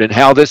viewed and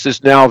how this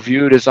is now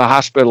viewed as a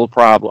hospital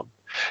problem.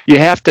 You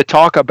have to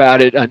talk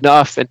about it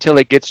enough until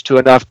it gets to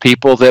enough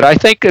people that I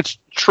think it's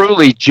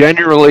truly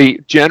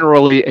generally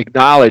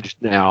acknowledged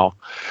now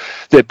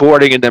that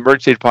boarding in the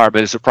emergency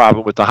department is a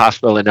problem with the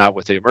hospital and not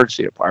with the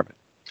emergency department.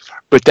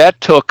 But that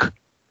took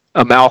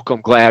a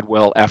Malcolm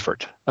Gladwell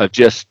effort of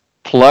just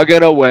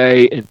plugging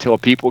away until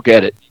people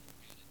get it.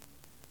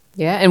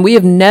 Yeah, and we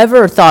have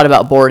never thought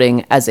about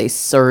boarding as a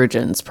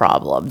surgeon's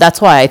problem. That's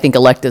why I think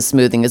elective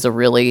smoothing is a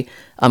really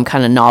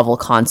kind of novel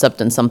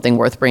concept and something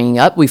worth bringing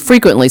up. We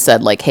frequently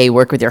said, like, hey,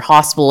 work with your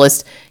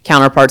hospitalist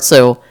counterparts.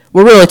 So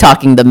we're really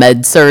talking the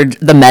med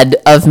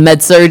of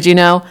med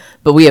surg,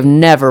 but we have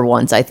never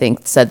once, I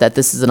think, said that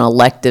this is an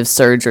elective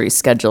surgery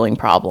scheduling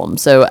problem.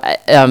 So,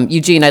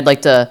 Eugene, I'd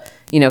like to,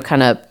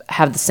 kind of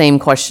have the same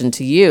question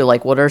to you.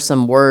 Like, what are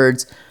some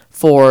words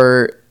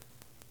for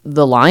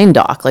the line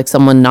doc, like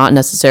someone not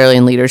necessarily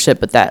in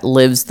leadership, but that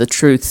lives the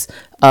truths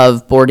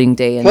of boarding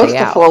day in, First day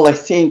out? First of all, I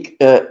think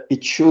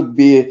it should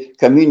be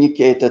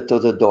communicated to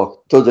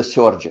the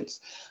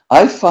surgeons.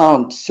 I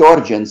found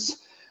surgeons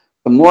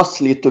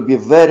mostly to be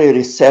very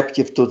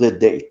receptive to the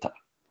data.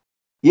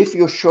 If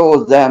you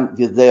show them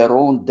with their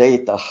own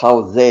data how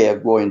they are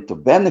going to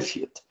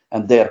benefit,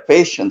 and their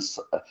patients,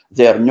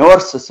 their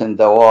nurses in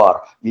the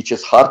OR, which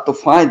is hard to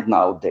find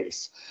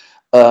nowadays,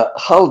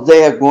 how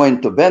they are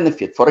going to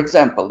benefit. For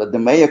example, at the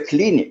Mayo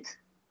Clinic,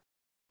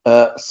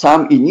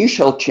 some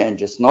initial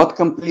changes, not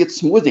complete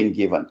smoothing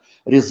given,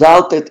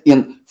 resulted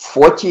in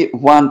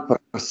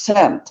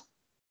 41%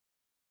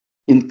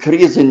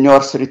 increase in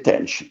nurse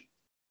retention.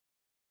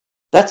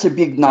 That's a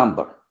big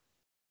number.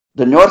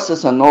 The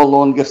nurses are no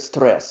longer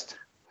stressed.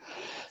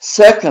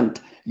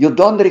 Second, you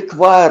don't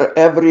require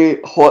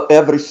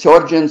every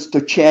surgeon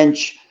to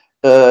change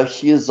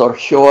his or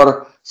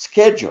her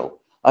schedule.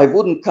 I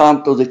wouldn't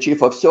come to the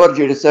chief of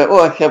surgery and say,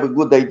 oh, I have a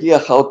good idea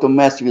how to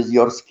mess with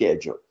your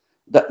schedule.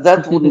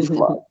 That wouldn't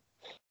fly.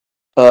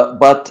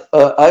 But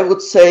I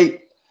would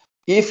say,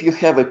 if you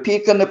have a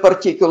peak on a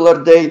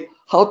particular day,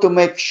 how to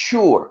make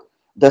sure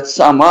that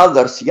some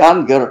others,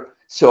 younger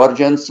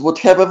surgeons, would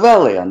have a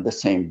valley on the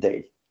same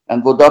day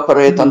and would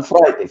operate on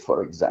Friday,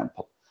 for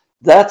example.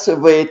 That's a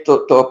way to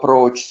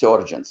approach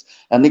surgeons.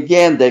 And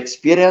again, the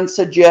experience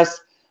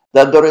suggests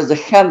that there is a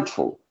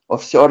handful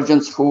of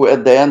surgeons who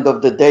at the end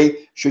of the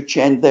day should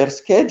change their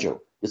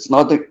schedule. It's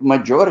not a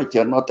majority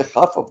or not a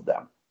half of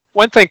them.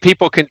 One thing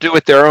people can do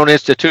at their own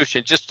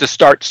institution just to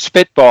start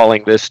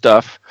spitballing this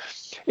stuff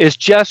is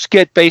just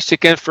get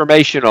basic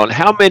information on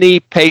how many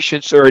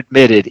patients are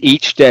admitted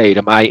each day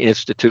to my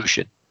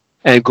institution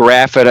and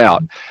graph it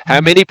out.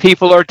 How many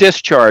people are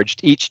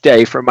discharged each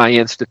day from my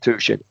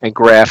institution and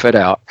graph it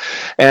out.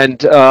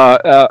 And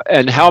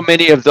how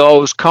many of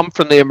those come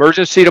from the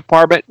emergency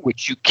department,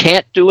 which you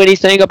can't do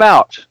anything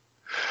about.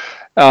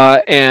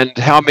 And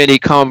how many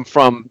come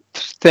from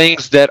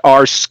things that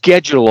are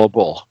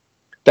schedulable.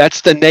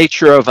 That's the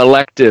nature of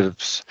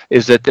electives,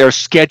 is that they're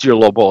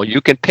schedulable.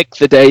 You can pick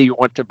the day you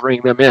want to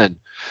bring them in.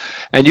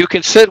 And you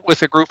can sit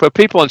with a group of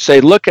people and say,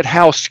 look at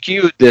how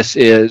skewed this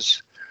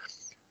is.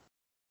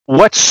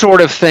 What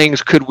sort of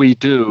things could we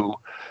do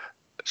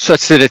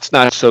such that it's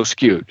not so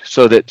skewed,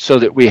 so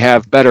that we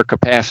have better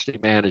capacity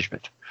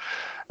management?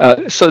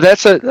 So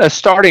that's a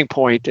starting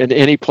point in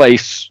any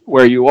place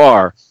where you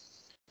are.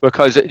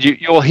 Because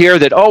you'll hear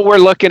that, oh, we're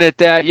looking at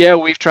that. Yeah,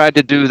 we've tried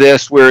to do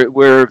this.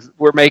 We're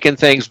making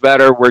things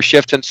better. We're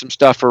shifting some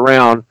stuff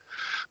around,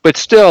 but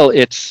still,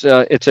 it's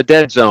a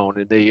dead zone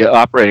in the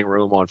operating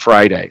room on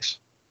Fridays.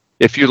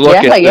 If you look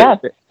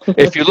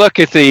if you look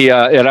at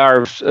at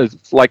our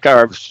like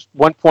our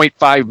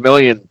 1.5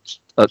 million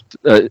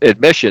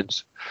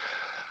admissions,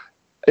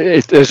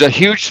 there's a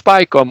huge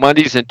spike on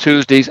Mondays and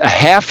Tuesdays, a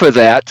half of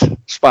that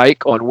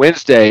spike on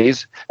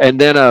Wednesdays, and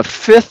then a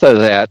fifth of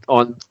that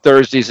on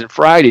Thursdays and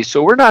Fridays.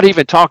 So we're not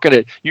even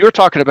talking you're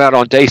talking about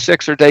on day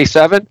 6 or day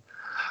 7.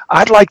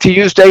 I'd like to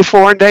use day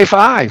 4 and day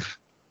 5.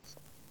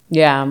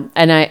 Yeah,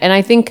 and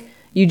I think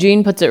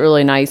Eugene puts it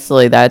really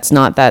nicely that it's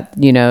not that,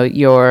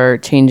 you're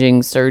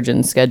changing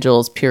surgeon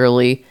schedules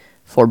purely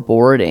for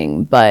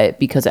boarding, but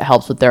because it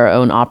helps with their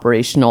own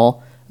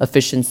operational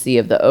efficiency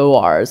of the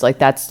ORs. Like,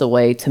 that's the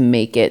way to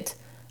make it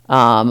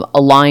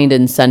aligned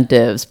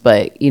incentives,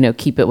 but,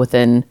 keep it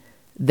within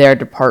their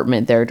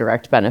department, their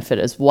direct benefit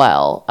as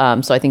well.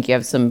 So I think you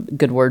have some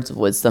good words of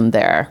wisdom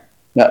there.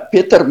 Now,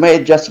 Peter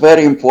made just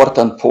very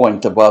important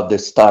point about the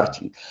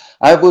starting.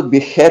 I would be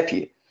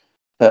happy,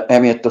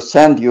 Amy, to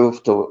send you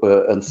to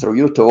and through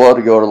you to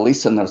all your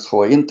listeners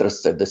who are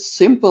interested, a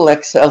simple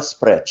Excel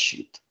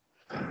spreadsheet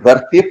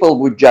where people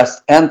would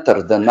just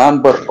enter the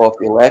number of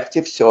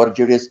elective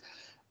surgeries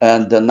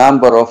and the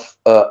number of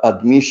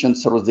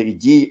admissions through the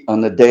ED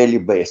on a daily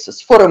basis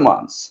for a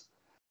month.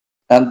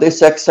 And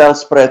this Excel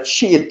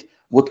spreadsheet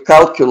would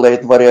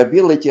calculate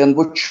variability and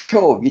would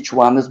show which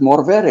one is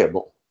more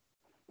variable,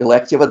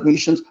 elective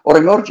admissions or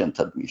emergent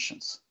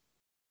admissions.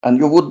 And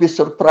you would be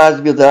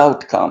surprised with the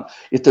outcome.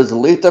 It is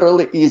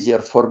literally easier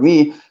for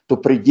me to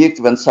predict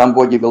when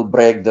somebody will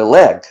break the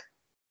leg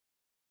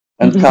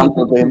and come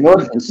to the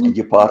emergency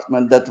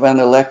department than when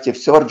elective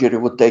surgery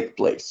would take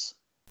place.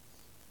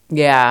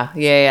 Yeah.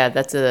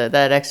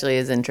 That actually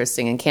is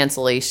interesting. And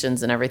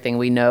cancellations and everything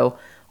we know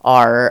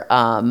are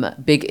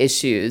big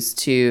issues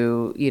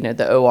to,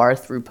 the OR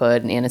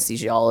throughput and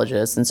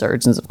anesthesiologists and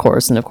surgeons, of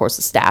course, and of course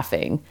the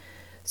staffing.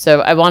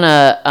 So I want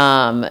to,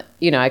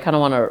 I kind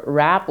of want to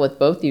wrap with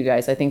both you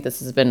guys. I think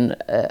this has been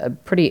a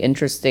pretty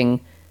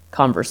interesting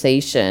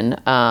conversation,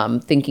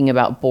 thinking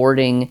about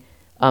boarding,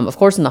 of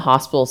course, in the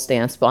hospital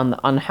stance, but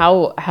on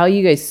how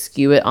you guys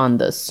skew it on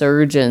the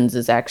surgeons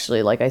is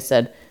actually, like I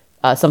said,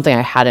 something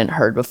I hadn't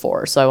heard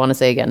before. So I want to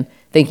say again,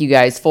 thank you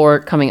guys for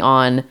coming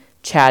on,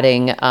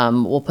 chatting.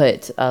 We'll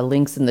put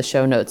links in the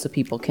show notes so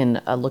people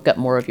can look up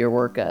more of your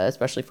work,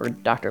 especially for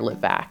Dr.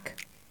 Litvak.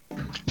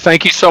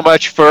 Thank you so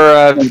much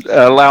for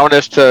allowing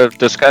us to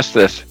discuss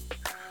this.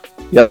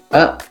 Yeah.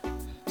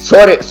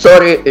 Sorry,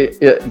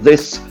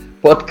 this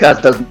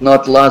podcast does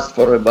not last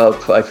for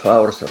about 5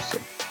 hours or so.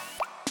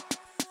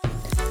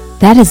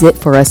 That is it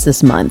for us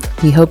this month.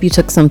 We hope you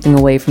took something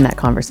away from that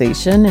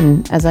conversation.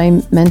 And as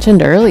I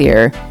mentioned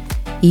earlier,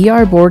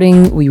 ER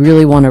boarding, we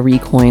really want to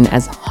recoin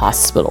as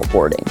hospital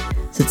boarding.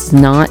 So it's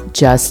not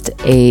just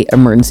a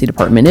emergency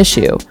department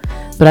issue.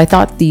 But I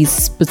thought the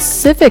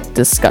specific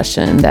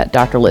discussion that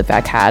Dr.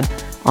 Litvak had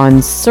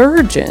on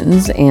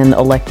surgeons and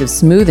elective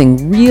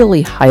smoothing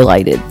really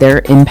highlighted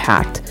their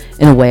impact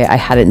in a way I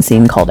hadn't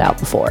seen called out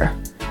before.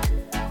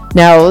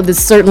 Now,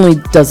 this certainly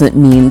doesn't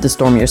mean to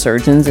storm your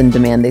surgeons and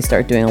demand they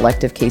start doing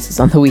elective cases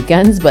on the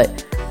weekends,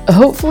 but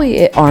hopefully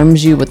it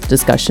arms you with a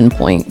discussion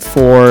point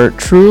for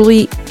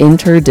truly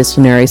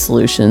interdisciplinary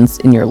solutions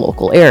in your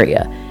local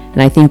area.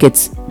 And I think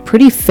it's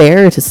pretty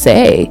fair to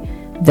say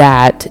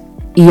that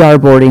ER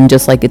boarding,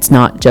 just like it's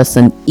not just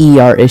an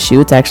ER issue,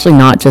 it's actually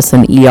not just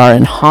an ER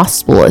and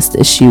hospitalist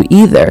issue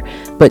either,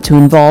 but to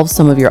involve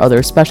some of your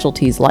other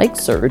specialties like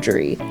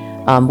surgery,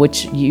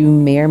 which you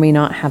may or may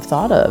not have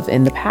thought of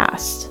in the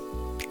past.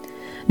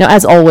 Now,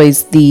 as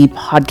always, the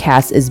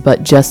podcast is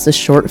but just a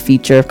short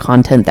feature of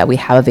content that we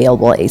have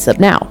available at ACEP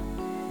Now.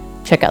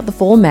 Check out the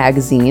full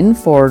magazine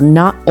for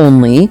not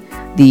only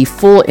the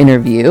full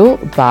interview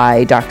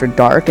by Dr.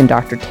 Dark and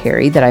Dr.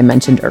 Terry that I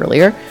mentioned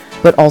earlier,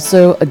 but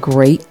also a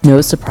great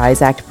No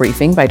Surprise Act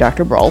briefing by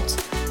Dr.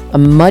 Brault, a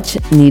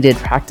much-needed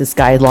practice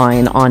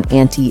guideline on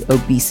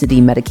anti-obesity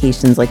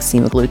medications like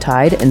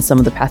semaglutide and some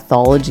of the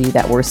pathology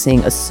that we're seeing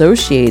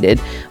associated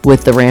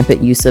with the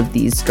rampant use of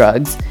these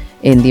drugs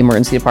in the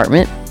emergency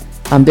department.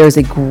 There's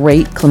a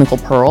great clinical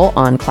pearl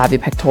on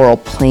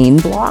clavipectoral plane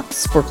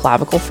blocks for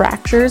clavicle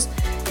fractures.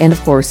 And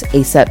of course,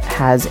 ACEP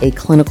has a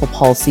clinical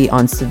policy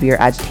on severe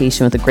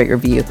agitation with a great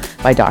review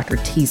by Dr.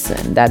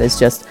 Thiessen. That is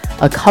just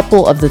a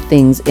couple of the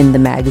things in the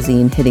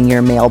magazine hitting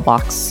your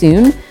mailbox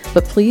soon,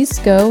 but please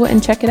go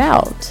and check it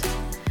out.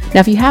 Now,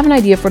 if you have an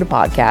idea for the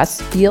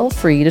podcast, feel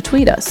free to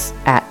tweet us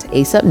at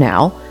ACEP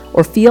Now,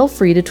 or feel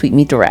free to tweet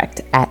me direct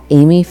at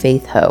Amy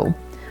Faith Ho.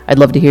 I'd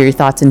love to hear your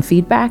thoughts and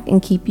feedback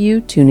and keep you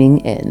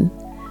tuning in.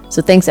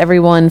 So thanks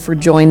everyone for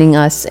joining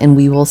us, and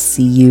we will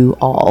see you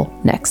all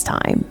next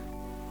time.